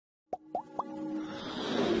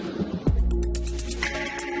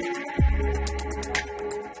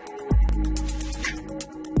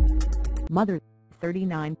mother,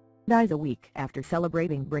 39, dies a week after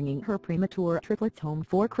celebrating bringing her premature triplets home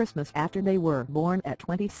for Christmas after they were born at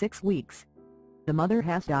 26 weeks. The mother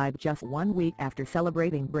has died just 1 week after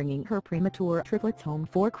celebrating bringing her premature triplets home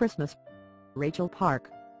for Christmas. Rachel Park,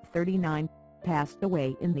 39, passed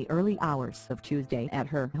away in the early hours of Tuesday at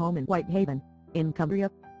her home in Whitehaven, in Cumbria.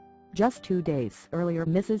 Just 2 days earlier,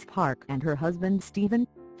 Mrs. Park and her husband Stephen,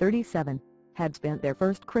 37, had spent their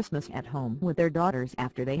first Christmas at home with their daughters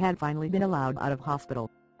after they had finally been allowed out of hospital.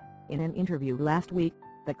 In an interview last week,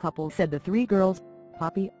 the couple said the 3 girls,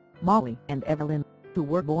 Poppie, Molly and Evelyn, who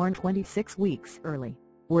were born 26 weeks early,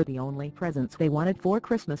 were the only presents they wanted for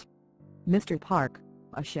Christmas. Mr. Park,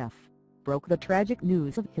 a chef, broke the tragic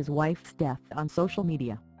news of his wife's death on social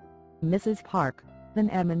media. Mrs. Park, an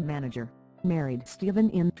admin manager, married Stephen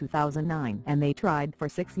in 2009 and they tried for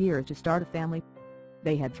 6 years to start a family.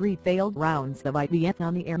 They had 3 failed rounds of IVF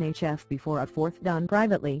on the NHS before a 4th done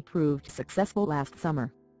privately proved successful last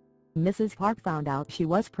summer. Mrs. Park found out she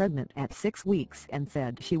was pregnant at 6 weeks and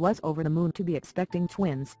said she was over the moon to be expecting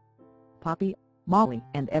twins. Poppie, Molly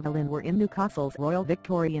and Evelyn were in Newcastle's Royal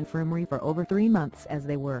Victoria Infirmary for over 3 months as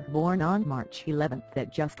they were born on March 11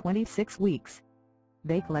 at just 26 weeks.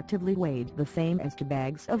 They collectively weighed the same as 2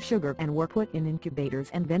 bags of sugar and were put in incubators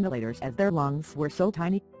and ventilators as their lungs were so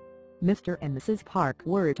tiny. Mr. and Mrs. Park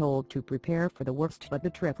were told to prepare for the worst, but the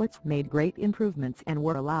triplets made great improvements and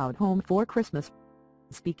were allowed home for Christmas.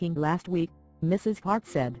 Speaking last week, Mrs. Park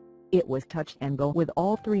said, "It was touch and go with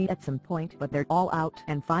all 3 at some point, but they're all out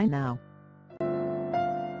and fine now.